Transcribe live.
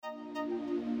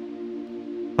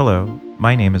Hello,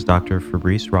 my name is Dr.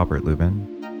 Fabrice Robert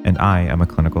Lubin, and I am a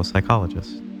clinical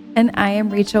psychologist. And I am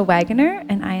Rachel Wagner,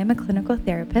 and I am a clinical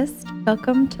therapist.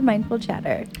 Welcome to Mindful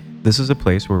Chatter. This is a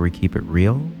place where we keep it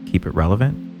real, keep it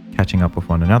relevant, catching up with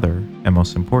one another, and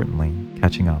most importantly,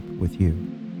 catching up with you.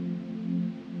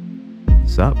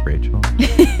 What's up, Rachel?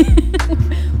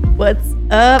 What's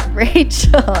up,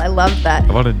 Rachel? I love that.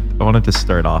 I wanted to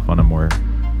start off on a more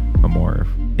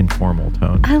informal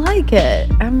tone. I like it.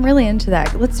 I'm really into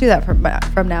that. Let's do that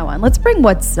from now on. Let's bring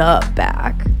what's up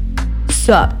back.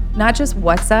 Sup. Not just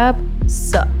what's up,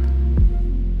 sup.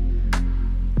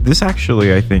 This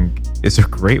actually, I think, is a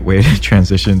great way to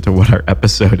transition to what our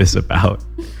episode is about.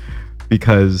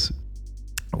 Because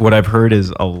what I've heard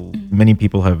is many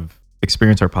people have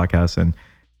experienced our podcast and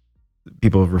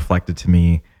people have reflected to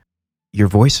me, your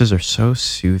voices are so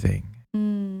soothing.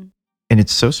 And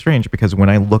it's so strange because when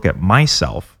I look at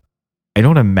myself, I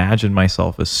don't imagine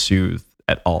myself as soothed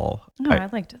at all. Oh,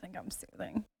 I'd like to think I'm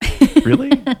soothing. Really?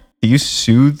 Do you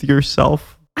soothe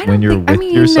yourself when you're with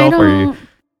yourself?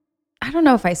 I don't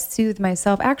know if I soothe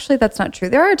myself. Actually, that's not true.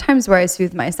 There are times where I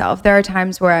soothe myself. There are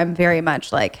times where I'm very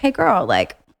much like, hey girl,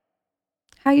 like,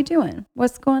 how you doing?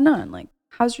 What's going on? Like,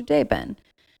 how's your day been?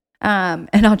 And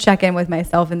I'll check in with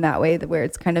myself in that way, where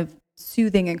it's kind of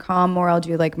soothing and calm, or I'll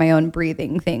do like my own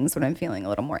breathing things when I'm feeling a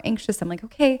little more anxious. I'm like,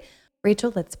 okay,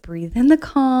 Rachel, let's breathe in the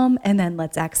calm and then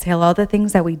let's exhale all the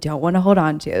things that we don't want to hold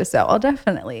on to. So I'll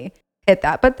definitely hit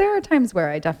that. But there are times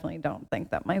where I definitely don't think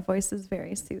that my voice is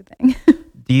very soothing.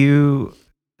 Do you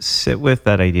sit with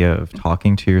that idea of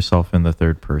talking to yourself in the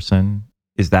third person?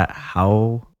 Is that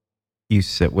how you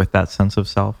sit with that sense of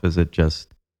self? Is it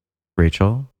just,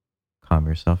 Rachel, calm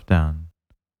yourself down.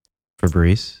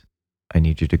 Fabrice, I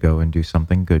need you to go and do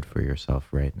something good for yourself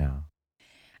right now.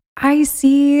 I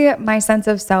see my sense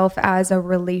of self as a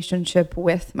relationship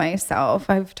with myself.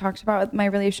 I've talked about my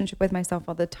relationship with myself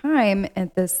all the time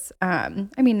at this,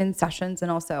 in sessions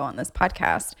and also on this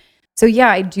podcast. So yeah,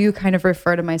 I do kind of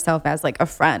refer to myself as like a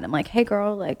friend. I'm like, hey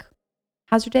girl, like,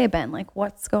 how's your day been? Like,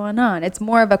 what's going on? It's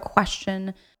more of a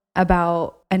question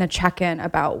about and a check-in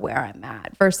about where I'm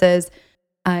at versus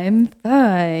I'm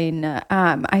fine.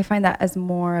 I find that as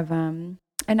more of an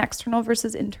external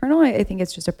versus internal. I think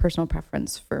it's just a personal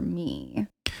preference for me.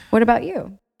 What about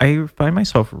you? I find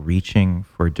myself reaching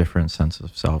for a different sense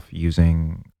of self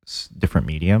using different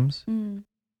mediums.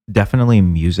 Definitely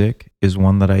music is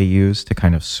one that I use to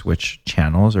kind of switch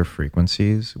channels or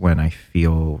frequencies when I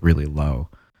feel really low.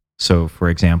 So for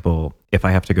example, if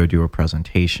I have to go do a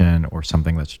presentation or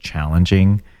something that's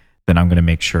challenging, then I'm going to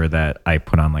make sure that I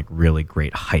put on like really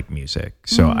great hype music.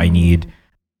 So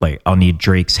I'll need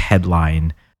Drake's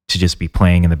Headline to just be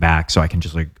playing in the back so I can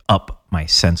just like up my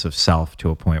sense of self to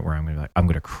a point where I'm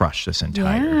going to crush this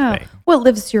entire thing. Well, it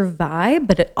lifts your vibe,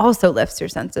 but it also lifts your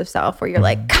sense of self where you're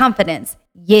like, confidence.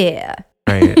 Yeah.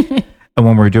 Right. And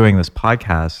when we're doing this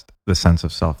podcast, the sense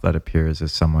of self that appears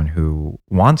is someone who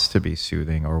wants to be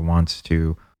soothing or wants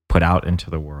to put out into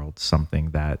the world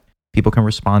something that people can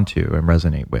respond to and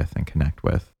resonate with and connect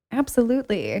with.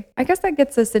 Absolutely. I guess that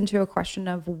gets us into a question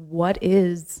of what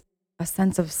is a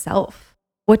sense of self?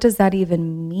 What does that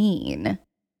even mean?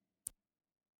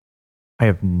 I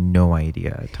have no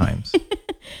idea at times.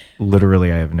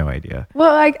 Literally, I have no idea.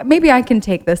 Well, maybe I can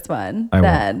take this one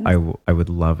then. I would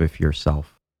love if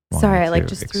yourself. Sorry, I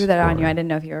just threw that on you. I didn't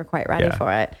know if you were quite ready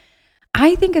for it.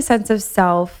 I think a sense of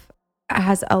self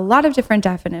has a lot of different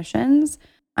definitions.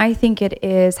 I think it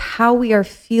is how we are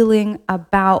feeling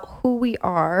about who we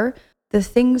are, the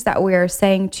things that we are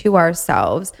saying to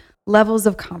ourselves, levels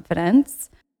of confidence,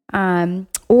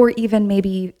 or even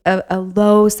maybe a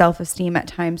low self-esteem at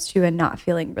times too, and not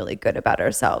feeling really good about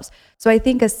ourselves. So I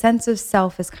think a sense of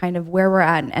self is kind of where we're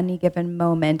at in any given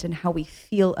moment and how we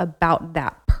feel about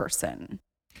that person.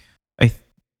 I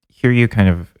hear you kind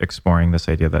of exploring this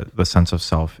idea that the sense of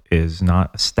self is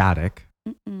not static.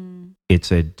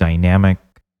 It's a dynamic,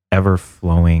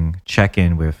 ever-flowing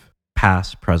check-in with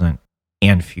past, present,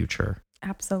 and future.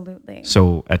 Absolutely.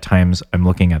 So at times I'm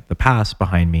looking at the past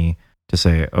behind me to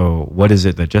say, oh, what is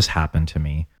it that just happened to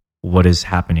me? What is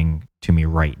happening to me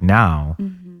right now?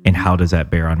 And how does that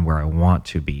bear on where I want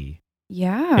to be in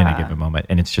a given moment?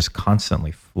 And it's just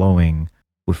constantly flowing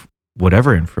with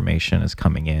whatever information is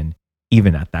coming in,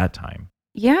 even at that time.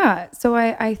 Yeah. So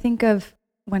I think of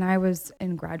when I was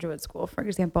in graduate school, for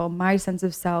example, my sense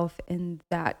of self in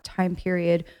that time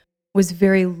period was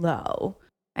very low.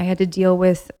 I had to deal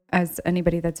with, as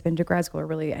anybody that's been to grad school or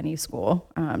really any school,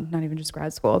 not even just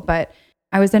grad school, but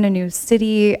I was in a new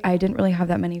city. I didn't really have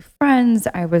that many friends.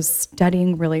 I was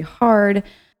studying really hard.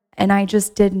 And I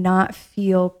just did not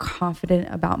feel confident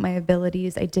about my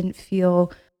abilities. I didn't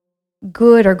feel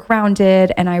good or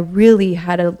grounded. And I really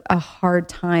had a hard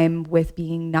time with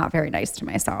being not very nice to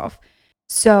myself.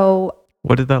 So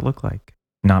What did that look like?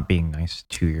 Not being nice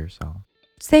to yourself.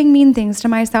 saying mean things to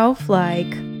myself,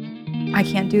 like, I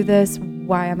can't do this.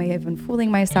 Why am I even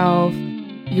fooling myself?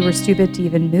 You were stupid to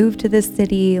even move to this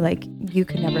city. Like, you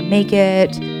could never make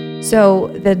it. So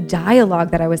the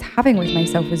dialogue that I was having with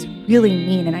myself was really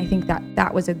mean. And I think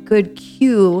that was a good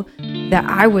cue that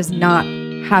I was not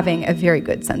having a very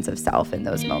good sense of self in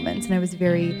those moments. And I was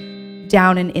very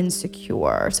down and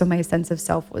insecure. So my sense of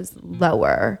self was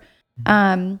lower.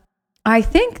 I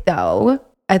think, though,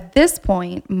 at this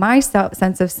point, my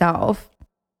sense of self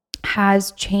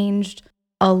has changed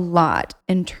a lot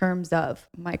in terms of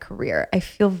my career. I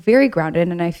feel very grounded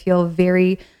and I feel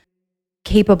very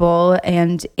capable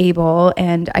and able,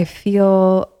 and I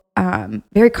feel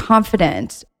very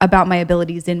confident about my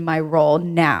abilities in my role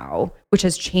now, which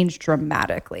has changed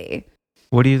dramatically.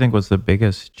 What do you think was the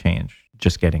biggest change?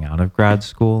 Just getting out of grad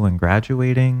school and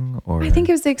graduating? Or I think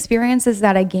it was the experiences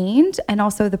that I gained and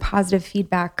also the positive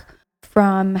feedback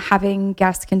from having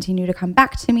guests continue to come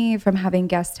back to me, from having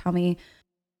guests tell me,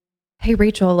 hey,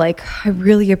 Rachel, like, I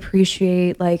really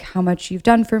appreciate like how much you've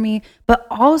done for me, but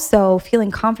also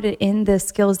feeling confident in the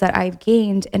skills that I've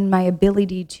gained and my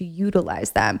ability to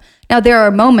utilize them. Now, there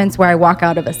are moments where I walk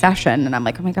out of a session and I'm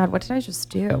like, oh my God, what did I just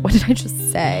do? What did I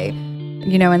just say?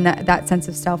 And that sense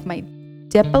of self might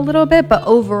dip a little bit, but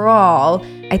overall,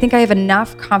 I think I have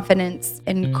enough confidence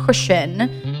and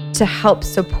cushion to help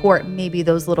support maybe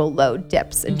those little low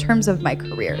dips in terms of my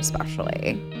career,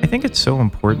 especially. I think it's so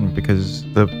important because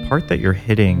the part that you're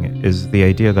hitting is the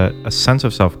idea that a sense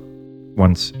of self,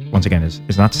 once again,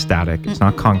 is not static, it's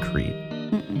not concrete.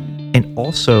 And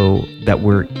also that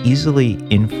we're easily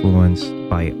influenced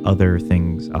by other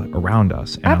things around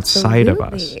us and outside of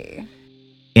us.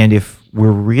 And if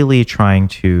we're really trying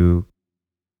to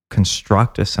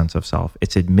construct a sense of self,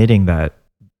 it's admitting that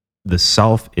the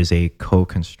self is a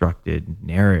co-constructed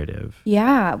narrative.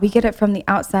 Yeah, we get it from the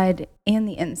outside and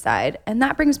the inside. And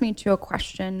that brings me to a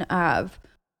question of,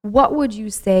 what would you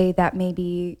say that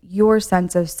maybe your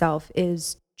sense of self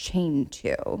is chained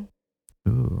to?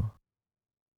 Ooh.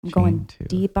 I'm going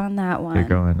deep on that one. You're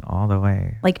going all the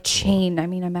way. Like chain. I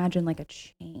mean, imagine like a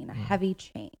chain, a heavy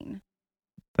chain.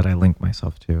 That I link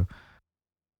myself to.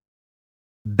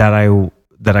 That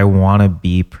I want to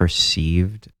be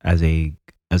perceived as a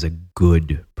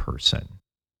good person.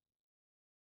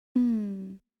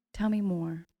 Tell me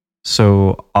more.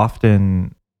 So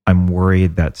often I'm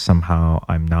worried that somehow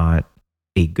I'm not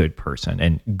a good person.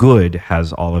 And good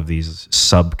has all of these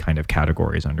sub kind of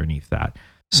categories underneath that.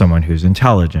 Someone who's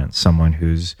intelligent, someone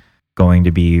who's going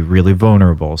to be really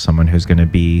vulnerable, someone who's going to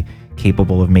be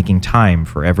capable of making time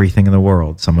for everything in the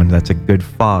world, someone that's a good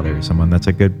father, someone that's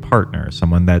a good partner,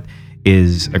 someone that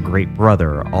is a great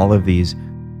brother. All of these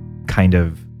kind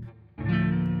of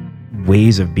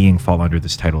ways of being fall under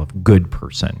this title of good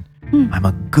person. I'm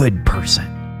a good person.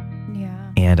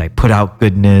 Yeah. And I put out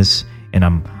goodness, and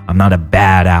I'm not a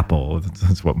bad apple.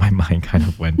 That's what my mind kind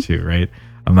of went to, right?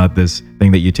 I'm not this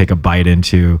thing that you take a bite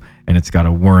into and it's got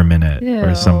a worm in it. Ew.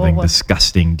 Or something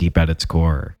disgusting deep at its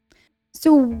core.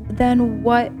 So then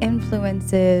what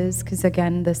influences, because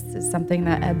again, this is something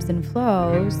that ebbs and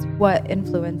flows, what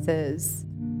influences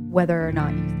whether or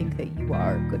not you think that you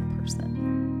are a good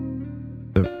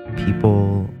person? The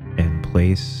people and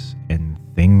place and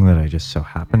thing that I just so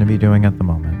happen to be doing at the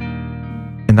moment.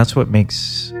 And that's what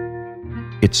makes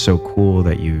it so cool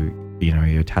that you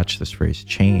attach this phrase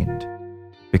chained,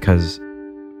 because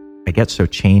I get so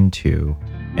chained to,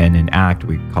 and in ACT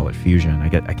we call it fusion.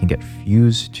 I can get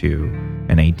fused to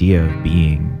an idea of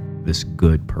being this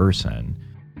good person.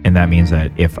 And that means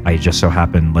that if I just so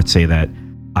happen, let's say that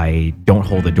I don't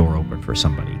hold the door open for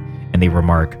somebody and they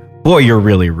remark, boy, you're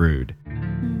really rude.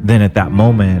 Then at that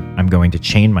moment, I'm going to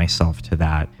chain myself to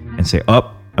that and say,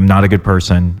 oh, I'm not a good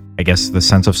person. I guess the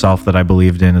sense of self that I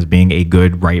believed in as being a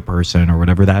good, right person or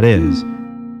whatever that is,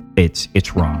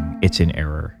 it's wrong. It's in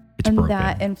error. It's and broken.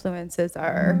 That influences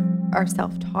our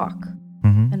self-talk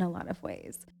in a lot of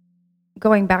ways.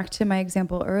 Going back to my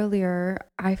example earlier,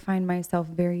 I find myself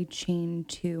very chained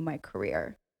to my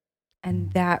career.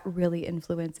 And that really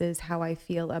influences how I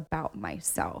feel about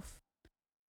myself.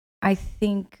 I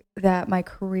think that my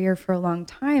career for a long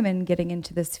time and getting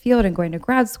into this field and going to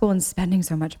grad school and spending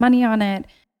so much money on it,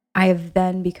 I have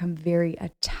then become very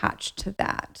attached to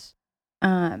that.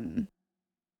 And,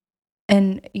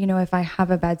 if I have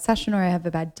a bad session or I have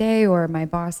a bad day or my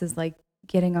boss is like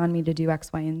getting on me to do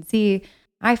X, Y, and Z,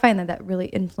 I find that really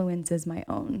influences my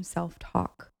own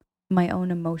self-talk, my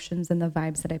own emotions and the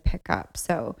vibes that I pick up.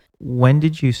 So when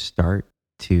did you start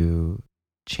to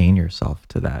chain yourself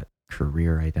to that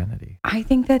career identity? I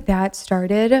think that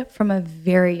started from a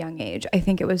very young age. I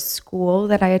think it was school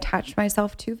that I attached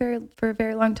myself to for a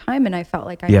very long time, and I felt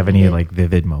like Do you have any like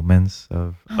vivid moments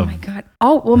of? Oh my God!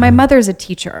 Oh well, my mother's a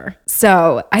teacher,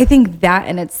 so I think that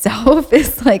in itself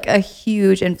is like a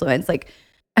huge influence. Like,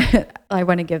 I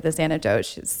want to give this anecdote.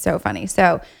 She's so funny.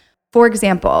 So, for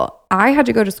example, I had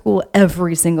to go to school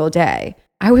every single day.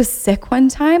 I was sick one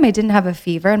time. I didn't have a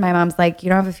fever, and my mom's like, "You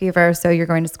don't have a fever, so you're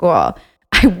going to school."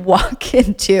 I walk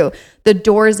into the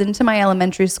doors into my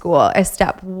elementary school. I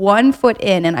step 1 foot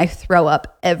in and I throw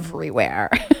up everywhere.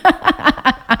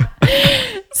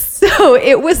 So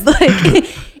it was like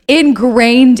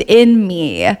ingrained in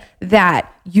me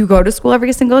that you go to school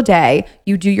every single day,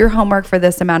 you do your homework for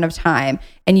this amount of time,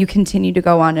 and you continue to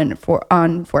go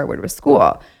on forward with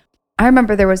school. I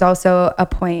remember there was also a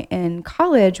point in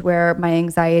college where my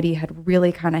anxiety had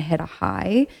really kind of hit a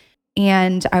high.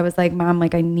 And I was like, Mom,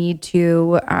 like I need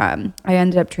to, I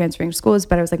ended up transferring schools,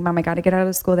 but I was like, Mom, I got to get out of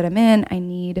the school that I'm in. I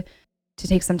need to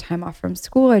take some time off from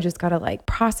school. I just got to like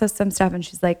process some stuff. And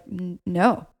she's like,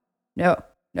 no,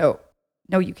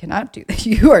 you cannot do that.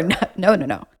 You are not,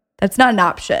 no. That's not an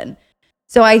option.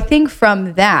 So I think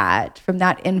from that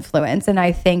influence, and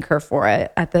I thank her for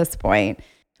it at this point,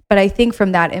 but I think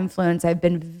from that influence, I've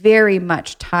been very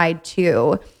much tied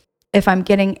to if I'm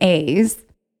getting A's,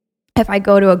 if I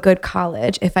go to a good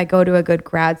college, if I go to a good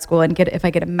grad school and if I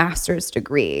get a master's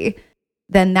degree,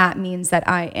 then that means that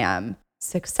I am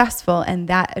successful, and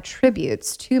that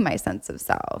attributes to my sense of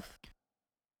self.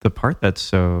 The part that's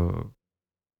so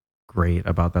great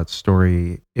about that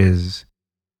story is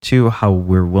too how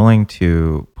we're willing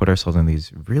to put ourselves in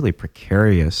these really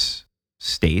precarious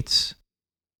states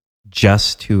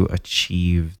just to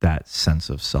achieve that sense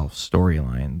of self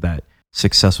storyline, that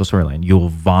successful storyline. You'll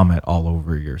vomit all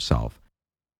over yourself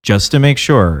just to make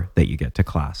sure that you get to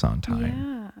class on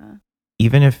time. Yeah.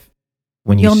 Even if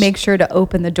you'll make sure to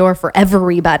open the door for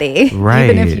everybody, right.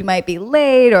 Even if you might be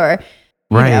late or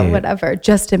you know, whatever,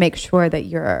 just to make sure that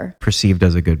you're perceived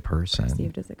as a good person.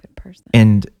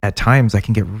 And at times I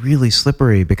can get really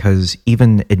slippery because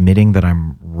even admitting that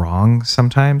I'm wrong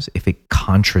sometimes, if it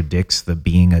contradicts the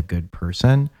being a good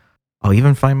person, I'll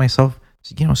even find myself,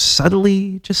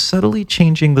 subtly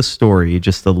changing the story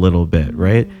just a little bit,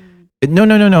 right?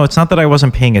 No. It's not that I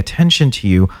wasn't paying attention to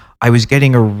you. I was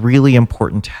getting a really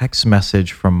important text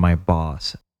message from my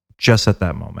boss just at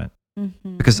that moment.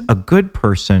 Mm-hmm. Because a good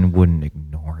person wouldn't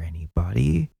ignore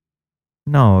anybody.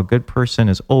 No, a good person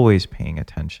is always paying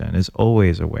attention, is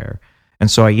always aware.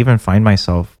 And so I even find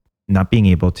myself not being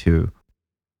able to,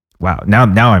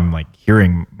 now I'm like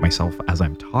hearing myself as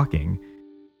I'm talking,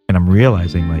 and I'm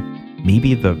realizing like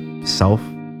maybe the self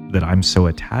that I'm so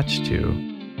attached to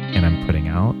and I'm putting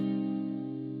out,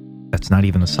 that's not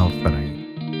even the self that I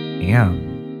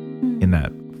am in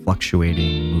that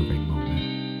fluctuating, moving moment.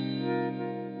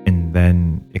 And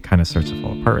then it kind of starts to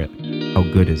fall apart. How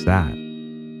good is that?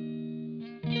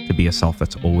 To be a self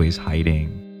that's always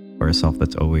hiding, or a self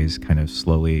that's always kind of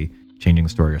slowly changing the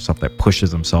story, or a self that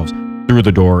pushes themselves through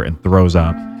the door and throws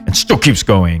up and still keeps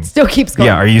going.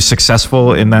 Yeah. Are you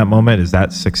successful in that moment? Is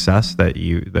that success that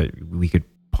we could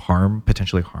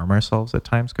potentially harm ourselves at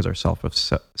times because our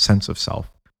sense of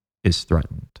self is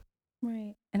threatened?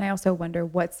 Right. And I also wonder,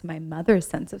 what's my mother's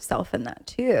sense of self in that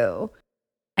too?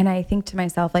 And I think to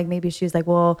myself, like, maybe she's like,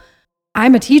 well,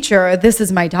 I'm a teacher. This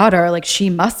is my daughter. Like, she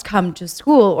must come to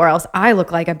school or else I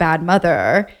look like a bad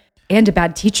mother and a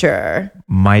bad teacher.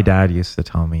 My dad used to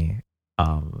tell me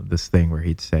this thing where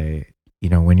he'd say,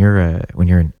 when you're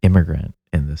an immigrant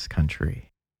in this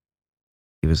country,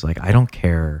 he was like, I don't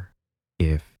care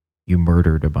if you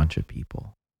murdered a bunch of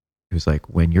people. He was like,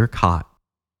 when you're caught,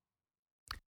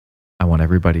 I want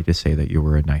everybody to say that you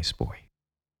were a nice boy.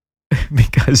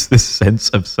 Because this sense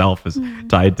of self is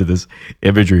tied to this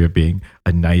imagery of being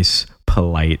a nice,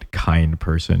 polite, kind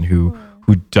person who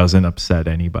doesn't upset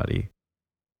anybody.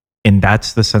 And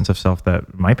that's the sense of self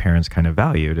that my parents kind of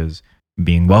valued, as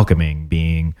being welcoming,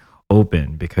 being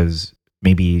open, because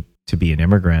maybe to be an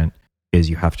immigrant is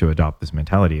you have to adopt this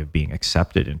mentality of being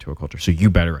accepted into a culture. So you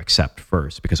better accept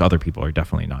first, because other people are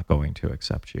definitely not going to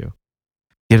accept you.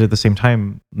 Yet at the same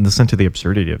time, listen to the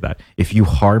absurdity of that. If you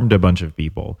harmed a bunch of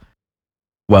people,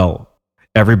 well,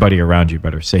 everybody around you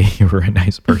better say you were a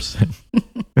nice person.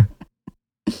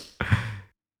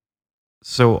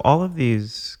 So all of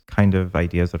these kind of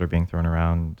ideas that are being thrown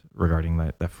around regarding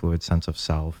that fluid sense of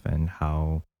self and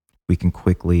how we can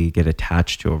quickly get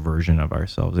attached to a version of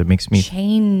ourselves, it makes me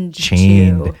chained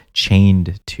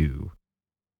to.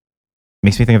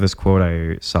 Makes me think of this quote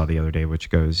I saw the other day, which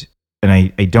goes, and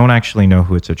I don't actually know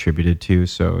who it's attributed to.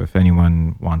 So if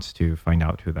anyone wants to find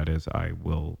out who that is, I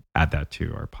will add that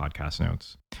to our podcast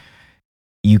notes.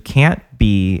 You can't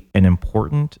be an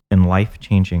important and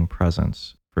life-changing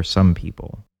presence for some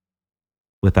people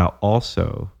without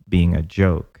also being a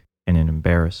joke and an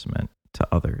embarrassment to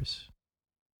others.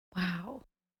 Wow.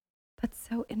 That's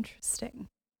so interesting.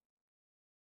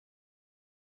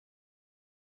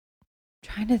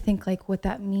 Trying to think like what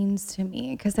that means to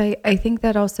me, because I think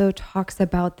that also talks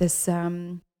about this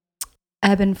ebb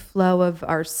and flow of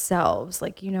ourselves.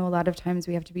 Like, a lot of times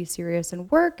we have to be serious in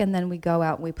work, and then we go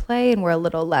out and we play and we're a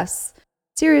little less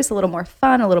serious, a little more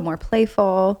fun, a little more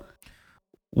playful.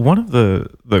 One of the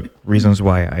reasons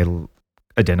why I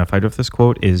identified with this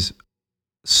quote is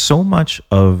so much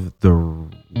of the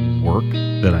work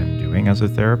that I'm doing as a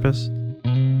therapist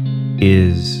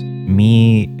is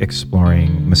me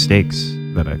exploring mistakes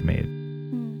that I've made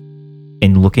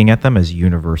and looking at them as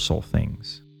universal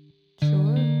things.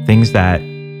 Sure. Things that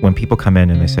when people come in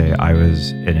and they say, I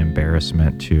was an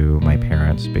embarrassment to my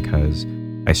parents because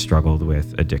I struggled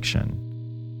with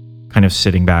addiction, kind of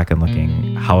sitting back and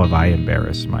looking, how have I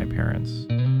embarrassed my parents?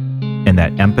 And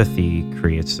that empathy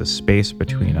creates this space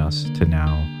between us to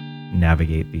now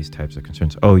navigate these types of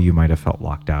concerns. Oh, you might have felt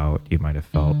locked out. You might have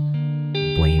felt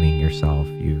blaming yourself.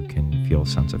 You can feel a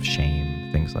sense of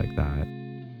shame, things like that.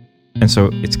 And so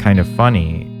it's kind of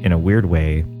funny in a weird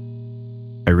way.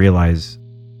 I realize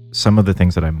some of the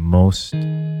things that I'm most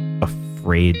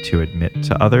afraid to admit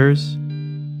to others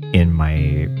in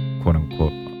my quote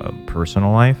unquote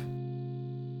personal life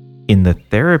in the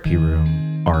therapy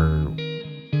room are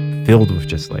filled with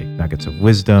just like nuggets of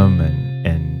wisdom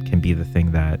and can be the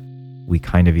thing that we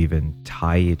kind of even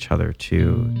tie each other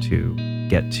to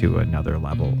get to another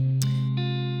level.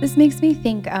 This makes me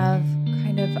think of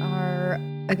kind of our,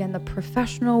 again, the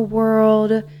professional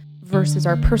world versus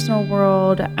our personal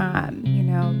world.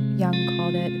 Jung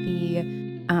called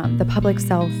it the public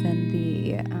self and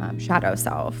the shadow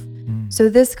self. So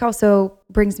this also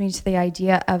brings me to the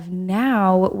idea of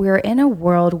now we're in a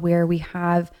world where we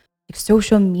have like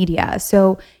social media.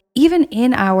 So even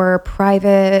in our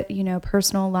private,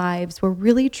 personal lives, we're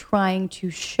really trying to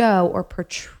show or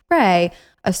portray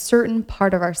a certain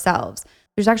part of ourselves.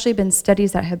 There's actually been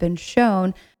studies that have been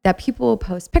shown that people will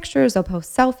post pictures, they'll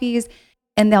post selfies,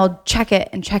 and they'll check it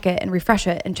and refresh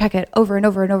it and check it over and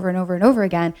over and over and over and over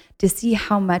again to see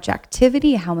how much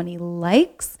activity, how many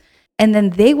likes, and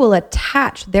then they will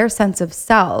attach their sense of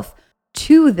self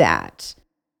to that,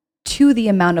 to the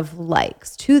amount of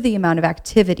likes, to the amount of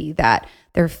activity that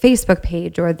their Facebook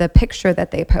page or the picture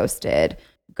that they posted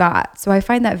got. So I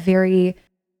find that very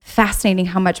fascinating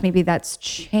how much maybe that's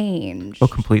changed. Oh,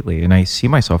 completely. And I see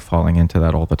myself falling into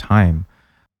that all the time.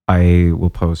 I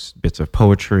will post bits of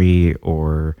poetry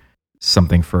or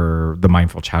something for the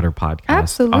Mindful Chatter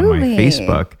podcast on my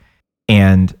Facebook.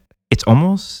 And it's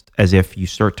almost as if you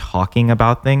start talking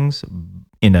about things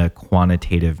in a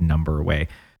quantitative number way.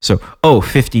 So,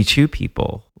 52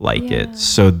 people like it.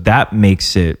 So that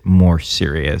makes it more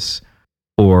serious,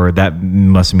 or that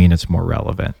must mean it's more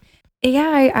relevant.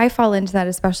 Yeah, I fall into that,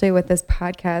 especially with this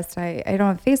podcast. I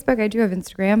don't have Facebook. I do have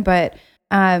Instagram, but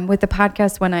with the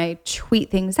podcast, when I tweet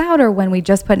things out or when we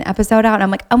just put an episode out, I'm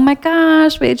like, oh my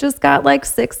gosh, we just got like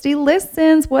 60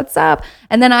 listens. What's up?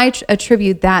 And then I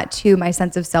attribute that to my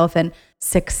sense of self and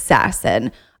success.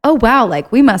 And oh, wow,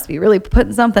 like we must be really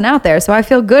putting something out there. So I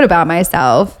feel good about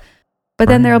myself. But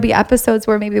then there'll be episodes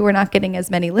where maybe we're not getting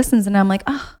as many listens. And I'm like,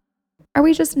 oh, are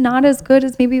we just not as good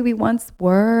as maybe we once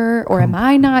were? Or am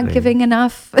I not giving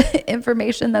enough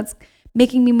information that's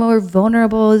making me more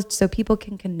vulnerable so people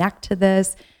can connect to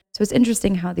this? So it's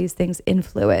interesting how these things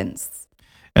influence.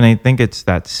 And I think it's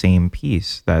that same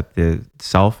piece that the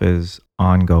self is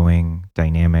ongoing,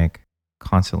 dynamic,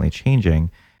 constantly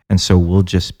changing. And so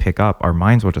our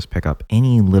minds will just pick up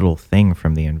any little thing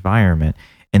from the environment.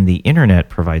 And the internet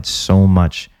provides so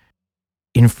much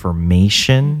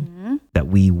information that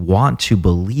we want to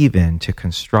believe in to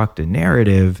construct a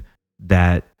narrative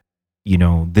that,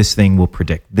 this thing will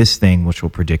predict this thing, which will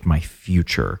predict my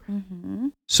future.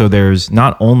 So there's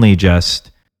not only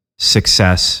just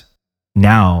success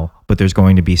now, but there's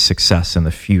going to be success in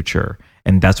the future.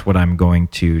 And that's what I'm going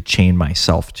to chain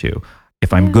myself to.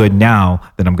 If I'm good now,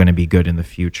 then I'm going to be good in the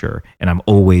future. And I'm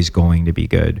always going to be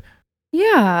good.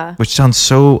 Yeah. Which sounds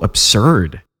so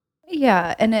absurd.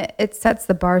 Yeah. And it sets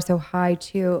the bar so high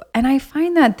too. And I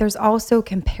find that there's also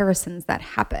comparisons that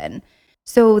happen.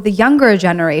 So the younger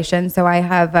generation, so I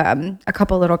have a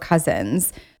couple little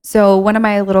cousins. So one of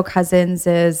my little cousins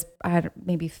is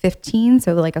maybe 15,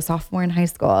 so like a sophomore in high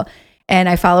school. And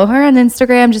I follow her on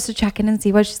Instagram just to check in and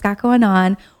see what she's got going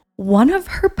on. one of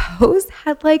her posts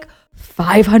had like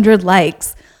 500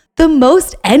 likes. The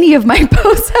most any of my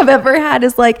posts have ever had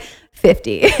is like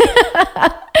 50.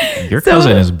 Your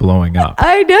cousin is blowing up.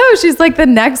 I know. She's like the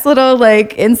next little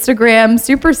like Instagram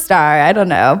superstar. I don't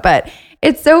know. But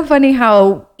it's so funny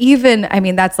how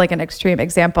that's like an extreme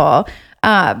example.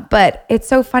 But it's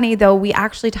so funny though, we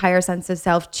actually tie our sense of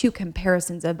self to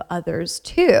comparisons of others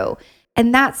too.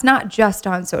 And that's not just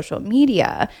on social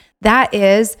media. That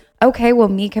is, okay, well,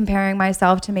 me comparing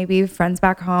myself to maybe friends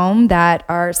back home that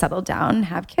are settled down and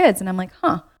have kids. And I'm like,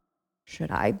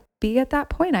 should I be at that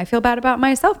point? I feel bad about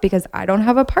myself because I don't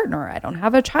have a partner, I don't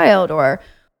have a child, or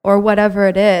whatever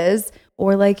it is,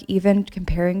 or like even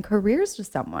comparing careers to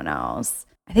someone else.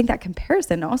 I think that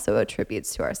comparison also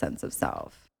attributes to our sense of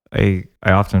self. I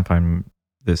often find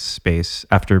this space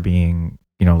after being,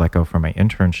 let go from my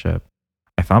internship.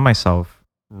 I found myself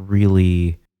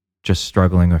really just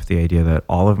struggling with the idea that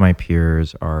all of my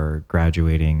peers are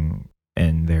graduating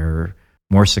and they're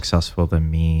more successful than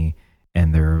me,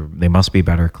 and they must be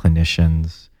better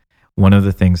clinicians. One of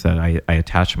the things that I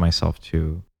attach myself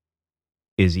to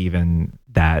is even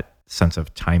that sense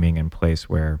of timing and place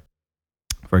where,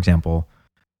 for example,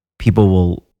 people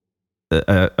will,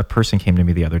 a person came to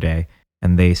me the other day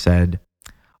and they said,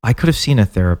 I could have seen a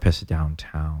therapist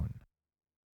downtown,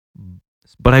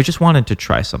 but I just wanted to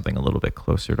try something a little bit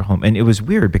closer to home. And it was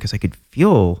weird because I could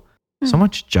feel so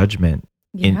much judgment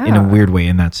in a weird way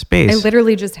in that space. I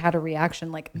literally just had a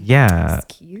reaction like,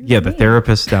 excuse me? The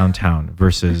therapist downtown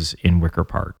versus in Wicker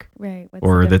Park. Right.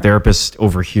 Or the therapist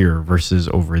over here versus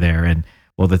over there. And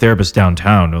well, the therapist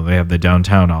downtown, well, they have the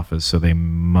downtown office, so they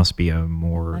must be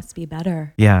must be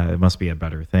better. Yeah, it must be a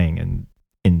better thing.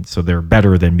 And so they're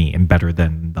better than me and better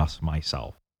than thus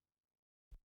myself.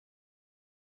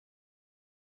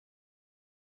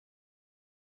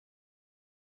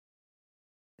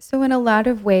 So in a lot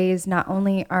of ways, not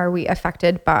only are we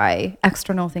affected by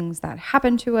external things that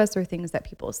happen to us or things that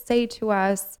people say to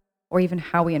us, or even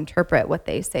how we interpret what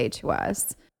they say to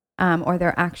us or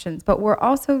their actions, but we're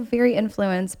also very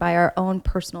influenced by our own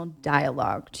personal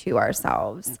dialogue to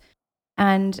ourselves.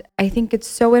 And I think it's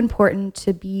so important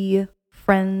to be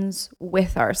friends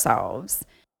with ourselves.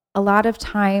 A lot of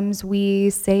times we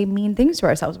say mean things to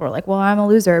ourselves. We're like, well, I'm a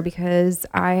loser because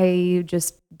I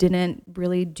just didn't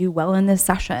really do well in this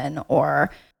session, or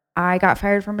I got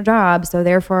fired from a job, so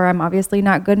therefore I'm obviously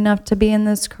not good enough to be in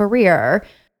this career.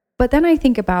 But then I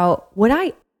think about, would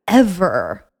I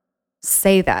ever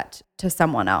say that to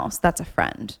someone else that's a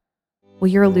friend? Well,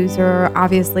 you're a loser.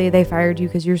 Obviously they fired you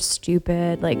because you're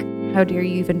stupid. Like, how dare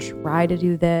you even try to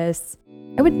do this?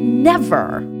 I would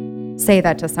never say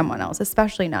that to someone else,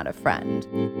 especially not a friend.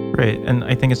 Right. And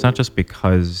I think it's not just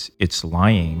because it's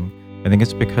lying. I think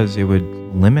it's because it would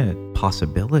limit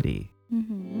possibility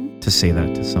to say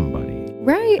that to somebody.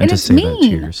 Right. And to say that to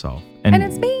yourself. And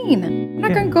it's mean. I'm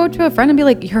not going to go to a friend and be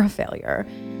like, you're a failure.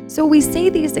 So we say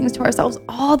these things to ourselves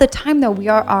all the time, though. We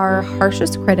are our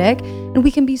harshest critic, and we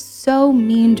can be so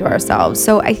mean to ourselves.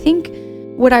 So I think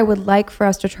what I would like for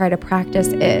us to try to practice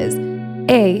is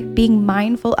A, being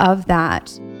mindful of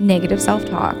that negative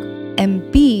self-talk, and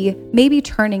B, maybe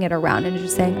turning it around and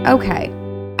just saying, okay,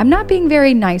 I'm not being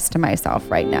very nice to myself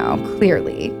right now,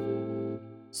 clearly.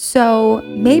 So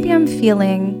maybe I'm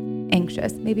feeling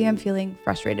anxious, maybe I'm feeling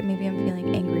frustrated, maybe I'm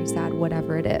feeling angry, sad,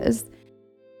 whatever it is.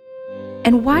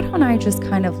 And why don't I just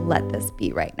kind of let this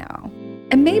be right now?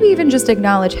 And maybe even just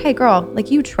acknowledge, hey girl,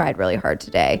 like you tried really hard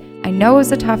today. I know it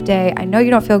was a tough day. I know you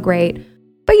don't feel great,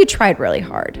 but you tried really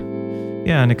hard.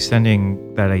 Yeah, and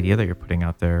extending that idea that you're putting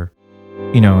out there,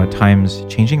 at times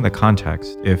changing the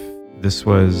context. If this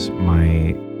was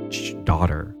my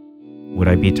daughter, would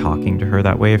I be talking to her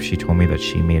that way if she told me that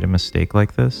she made a mistake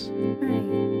like this?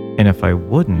 Right. And if I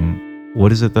wouldn't,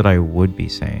 what is it that I would be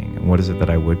saying? And what is it that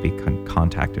I would be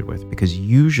contacted with? Because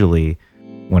usually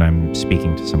when I'm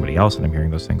speaking to somebody else and I'm hearing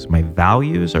those things, my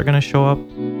values are going to show up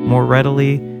more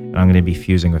readily, and I'm going to be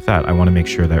fusing with that. I want to make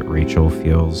sure that Rachel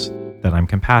feels that I'm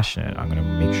compassionate. I'm going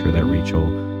to make sure that Rachel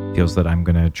feels that I'm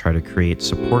going to try to create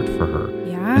support for her.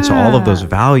 Yeah. And so all of those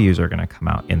values are going to come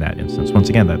out in that instance. Once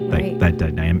again, that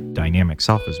dynamic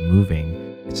self is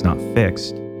moving. It's not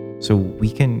fixed. So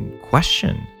we can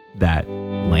question that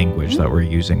language that we're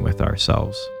using with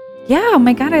ourselves. Yeah, oh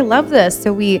my God, I love this.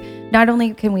 So we not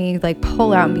only can we like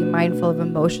pull out and be mindful of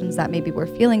emotions that maybe we're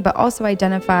feeling, but also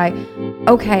identify,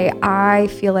 okay, I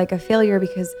feel like a failure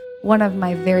because one of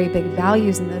my very big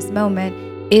values in this moment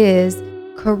is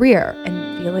career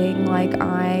and feeling like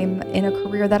I'm in a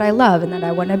career that I love and that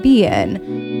I want to be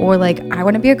in, or like I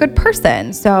want to be a good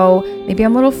person. So maybe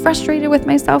I'm a little frustrated with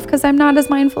myself because I'm not as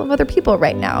mindful of other people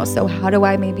right now. So how do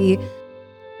I maybe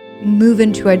move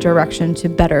into a direction to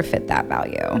better fit that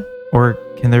value. Or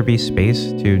can there be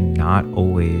space to not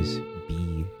always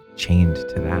be chained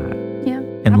to that? Yeah.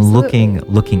 And absolutely.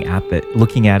 looking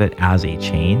at it as a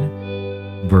chain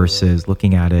versus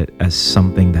looking at it as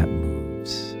something that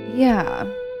moves. Yeah.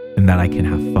 And that I can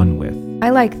have fun with. I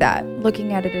like that.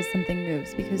 Looking at it as something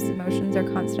moves, because emotions are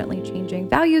constantly changing.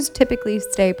 Values typically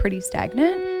stay pretty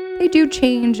stagnant. They do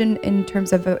change in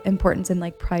terms of importance and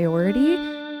like priority.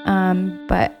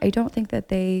 But I don't think that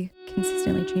they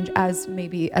consistently change as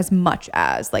much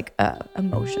as like a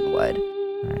emotion would.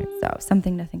 Right. So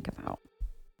something to think about.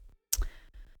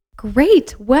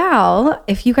 Great. Well,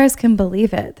 if you guys can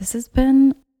believe it, this has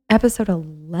been episode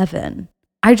 11.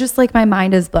 I just like, my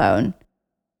mind is blown.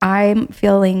 I'm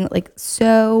feeling like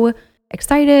so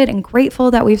excited and grateful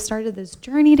that we've started this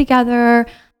journey together.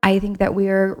 I think that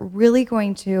we're really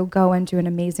going to go into an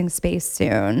amazing space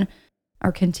soon,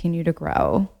 or continue to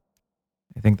grow.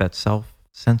 I think that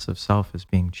sense of self is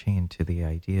being chained to the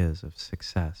ideas of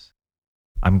success.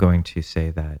 I'm going to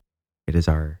say that it is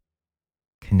our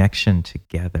connection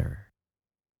together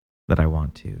that I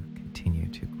want to continue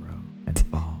to grow and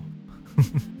evolve.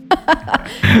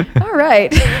 All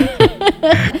right.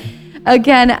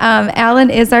 Again, Alan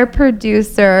is our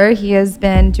producer. He has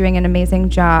been doing an amazing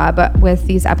job with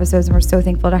these episodes, and we're so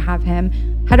thankful to have him.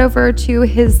 Head over to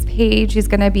his page. He's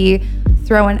going to be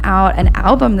throwing out an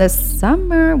album this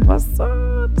summer. What's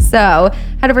up? So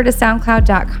head over to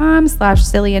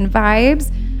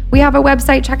soundcloud.com/SillianVibes. We have a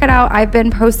website. Check it out. I've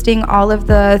been posting all of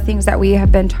the things that we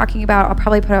have been talking about. I'll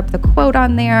probably put up the quote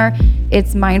on there.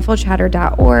 It's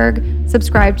mindfulchatter.org.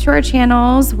 Subscribe to our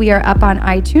channels. We are up on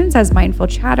iTunes as Mindful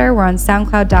Chatter. We're on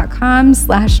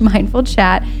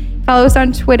soundcloud.com/mindfulchat. Follow us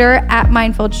on Twitter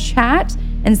 @mindfulchat,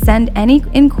 and send any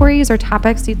inquiries or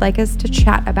topics you'd like us to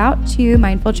chat about to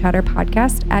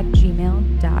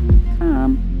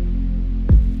mindfulchatterpodcast@gmail.com.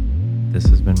 This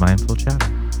has been Mindful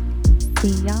Chatter.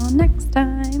 See y'all next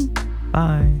time.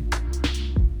 Bye.